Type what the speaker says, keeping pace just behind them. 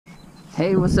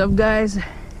Hey, what's up guys?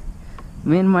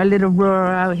 Me and my little bro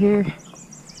are out here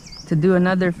to do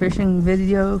another fishing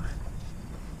video.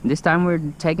 This time we're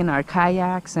taking our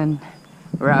kayaks and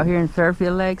we're out here in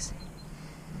Fairfield Lakes.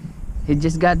 It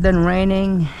just got done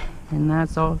raining and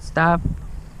that's all stopped.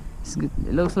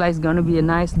 It looks like it's gonna be a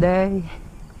nice day.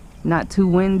 Not too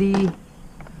windy.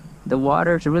 The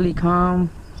water's really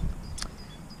calm.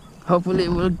 Hopefully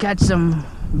we'll catch some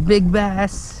big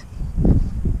bass.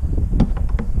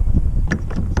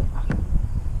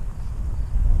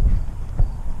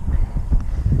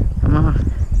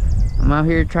 I'm out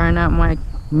here trying out my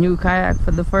new kayak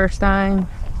for the first time.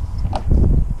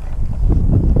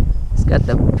 It's got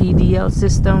the PDL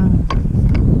system.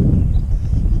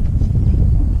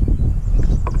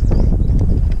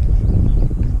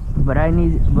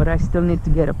 But I still need to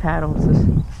get a paddle.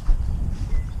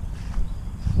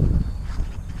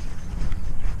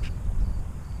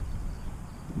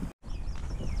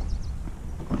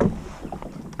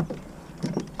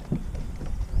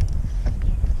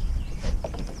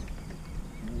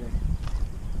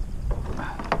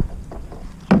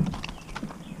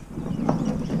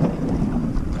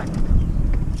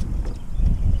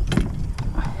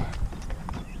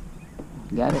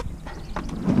 Got it.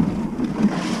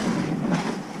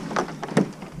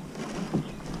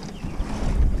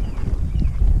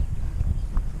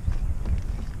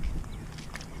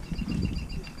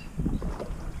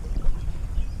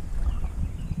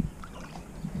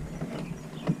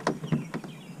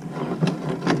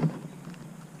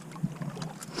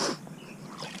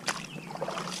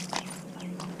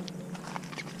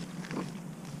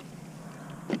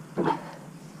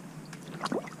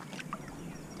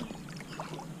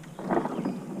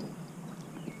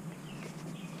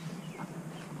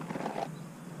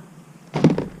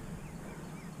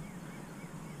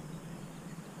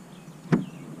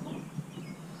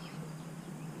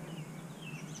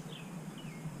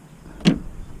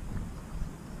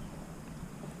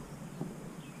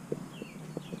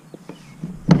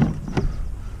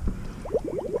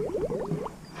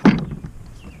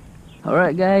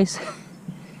 Alright guys,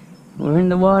 we're in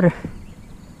the water.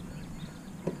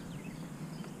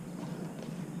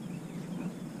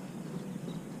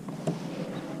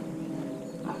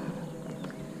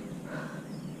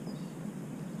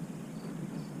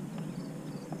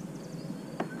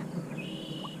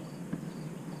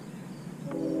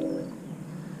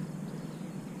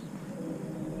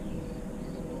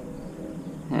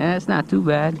 Yeah, it's not too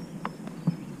bad.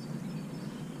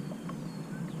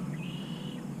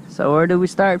 So where do we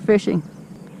start fishing?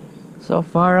 So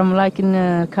far I'm liking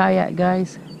the kayak,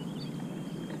 guys.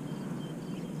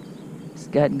 It's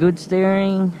got good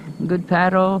steering, good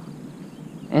paddle,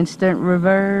 instant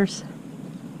reverse,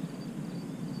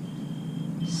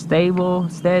 stable,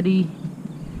 steady.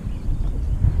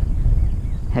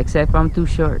 Except I'm too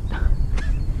short.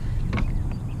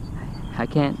 I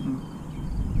can't.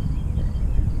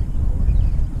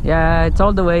 Yeah, it's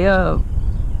all the way up.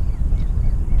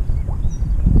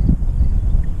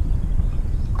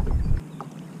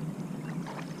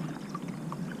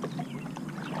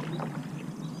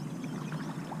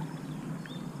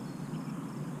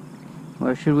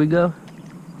 Where should we go?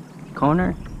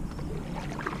 Corner?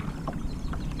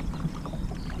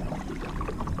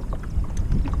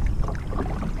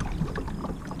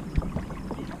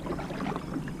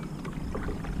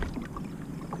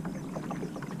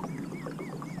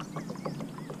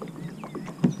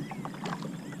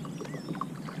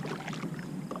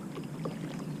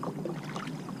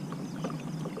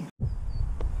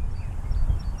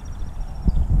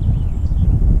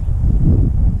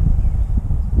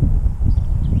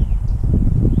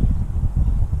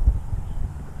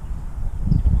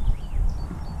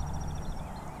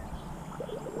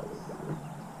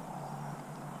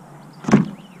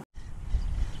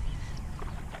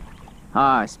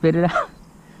 Ah, spit it out.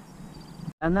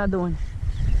 Another one.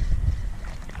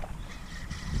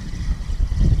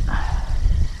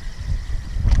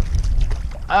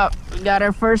 Oh, we got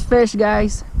our first fish,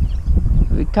 guys.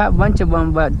 We caught a bunch of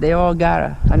them, but they all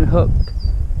got unhooked.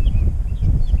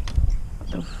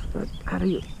 How do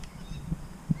you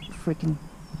freaking...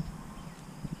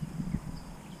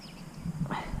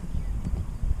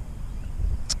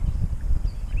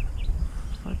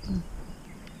 Fucking...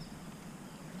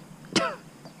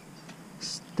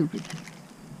 Stupid.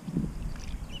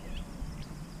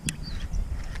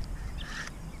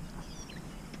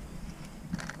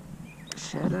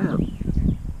 Shut up.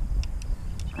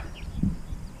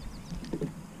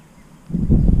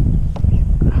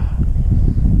 Come on.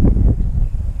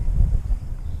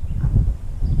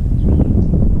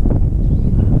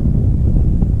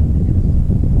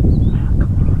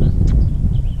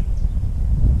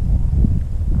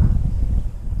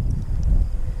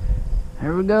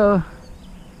 we go.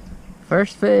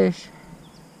 First fish.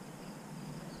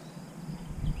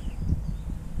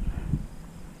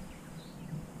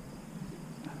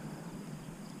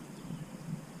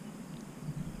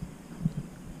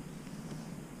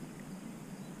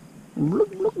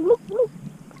 Bloop, bloop, bloop, bloop.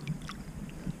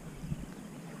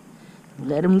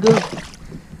 Let him go.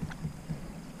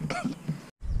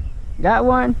 Got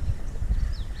one.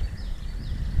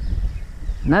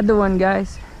 Another one,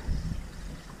 guys.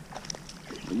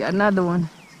 We got another one.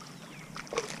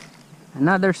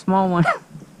 Another small one.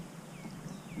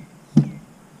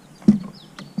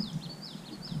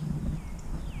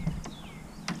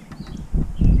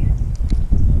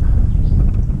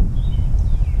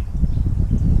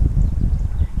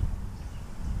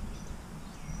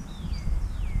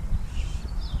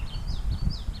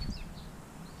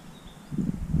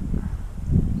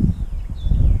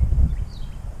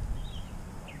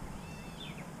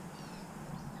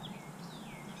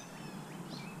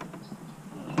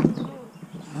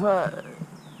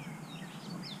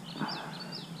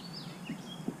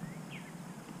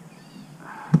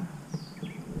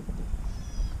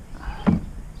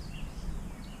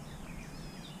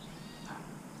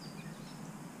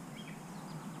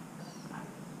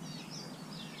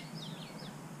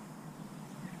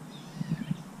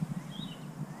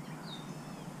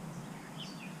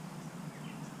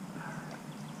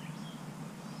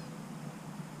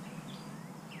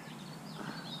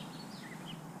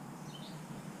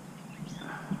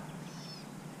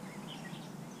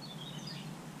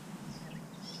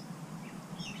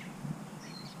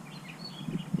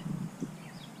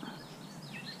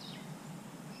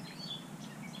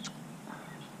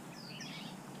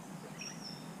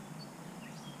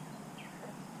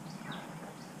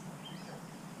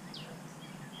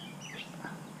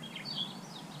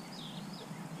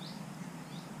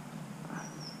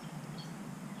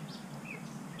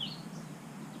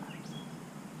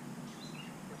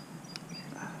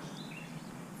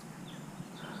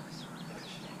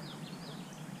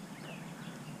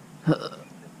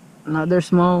 Another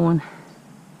small one.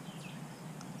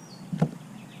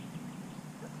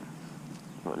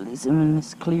 Release him in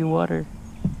this clear water.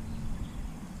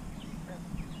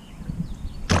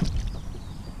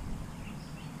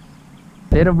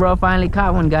 Little bro finally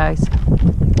caught one, guys.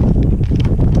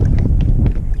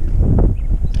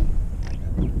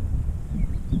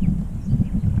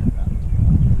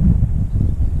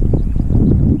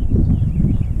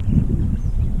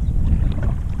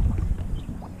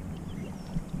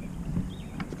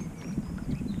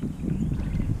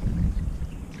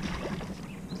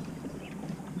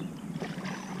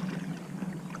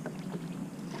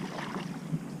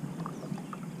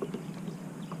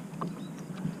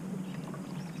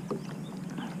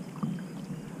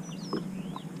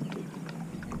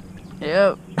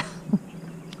 Yep.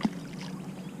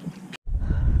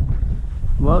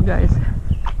 Well, guys,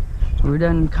 we're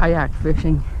done kayak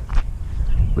fishing.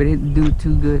 We didn't do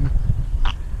too good.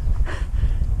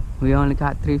 We only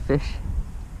caught 3 fish.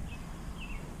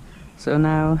 So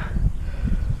now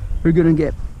we're gonna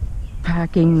get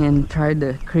packing and try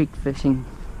the creek fishing,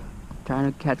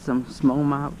 trying to catch some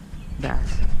smallmouth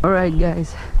bass. Alright,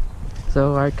 guys,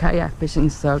 so our kayak fishing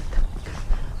sucked.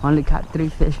 Only caught 3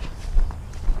 fish.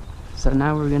 So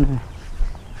now we're gonna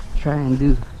try and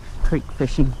do creek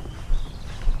fishing.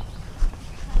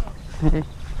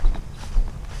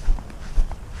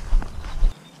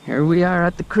 Here we are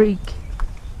at the creek.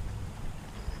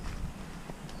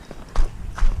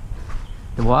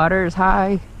 The water is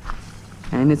high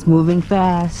and it's moving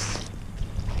fast.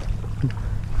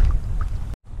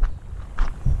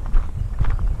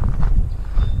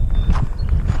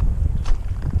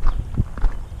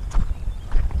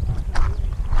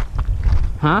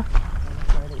 Huh?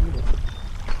 Try to eat it.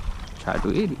 Try to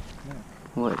eat it? Yeah.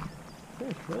 What?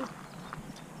 Fish, right?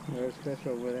 There's fish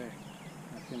over there.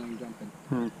 I see them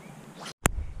jumping.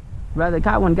 Brother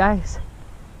caught one, guys.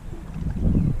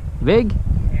 Big?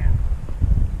 Yeah.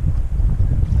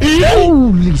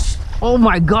 Holy sh! Oh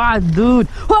my god, dude!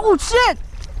 Oh shit!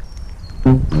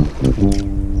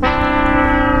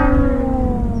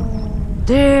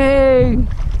 Dang!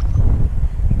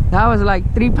 That was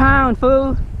like 3 pounds,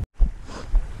 fool!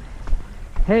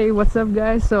 Hey, what's up,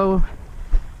 guys? So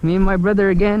me and my brother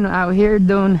again out here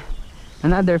doing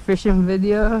another fishing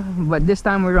video, but this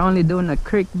time we're only doing a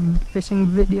creek fishing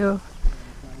video.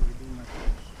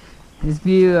 If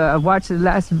you watched the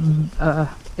last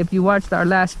if you watched our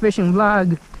last fishing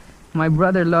vlog, my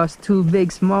brother lost 2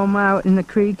 big smallmouth in the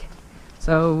creek,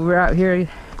 so we're out here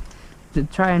to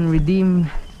try and redeem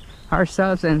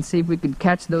ourselves and see if we could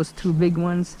catch those 2 big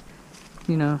ones,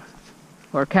 you know,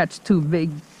 or catch 2 big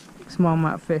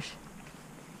smallmouth fish.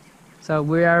 So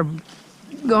we are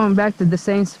going back to the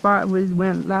same spot we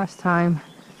went last time,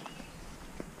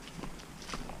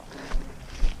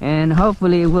 and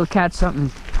hopefully we'll catch something,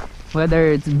 whether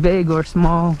it's big or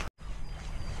small.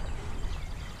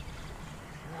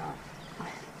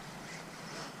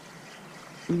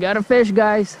 We got a fish,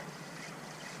 guys.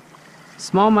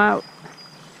 Smallmouth.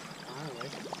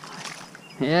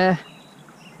 Yeah.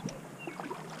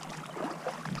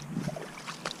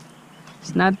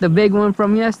 It's not the big one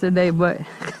from yesterday, but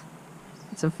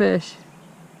it's a fish.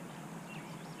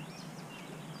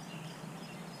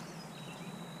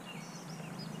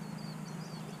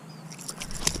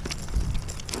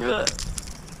 Ugh.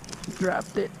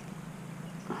 Dropped it.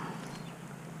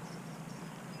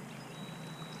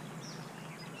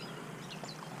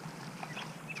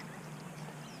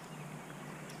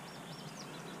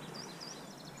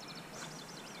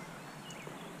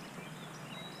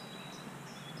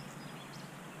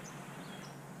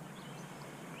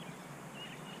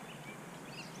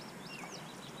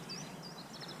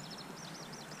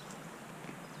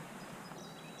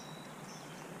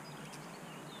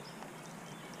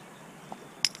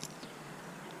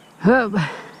 Hup.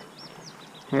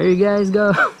 There you guys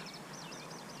go.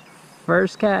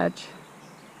 First catch.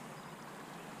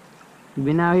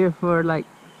 Been out here for like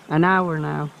an hour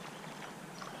now.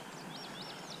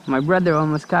 My brother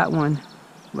almost caught one,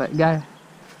 but gotta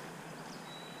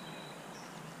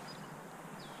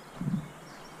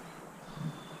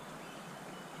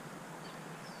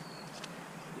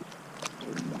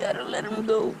let him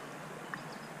go.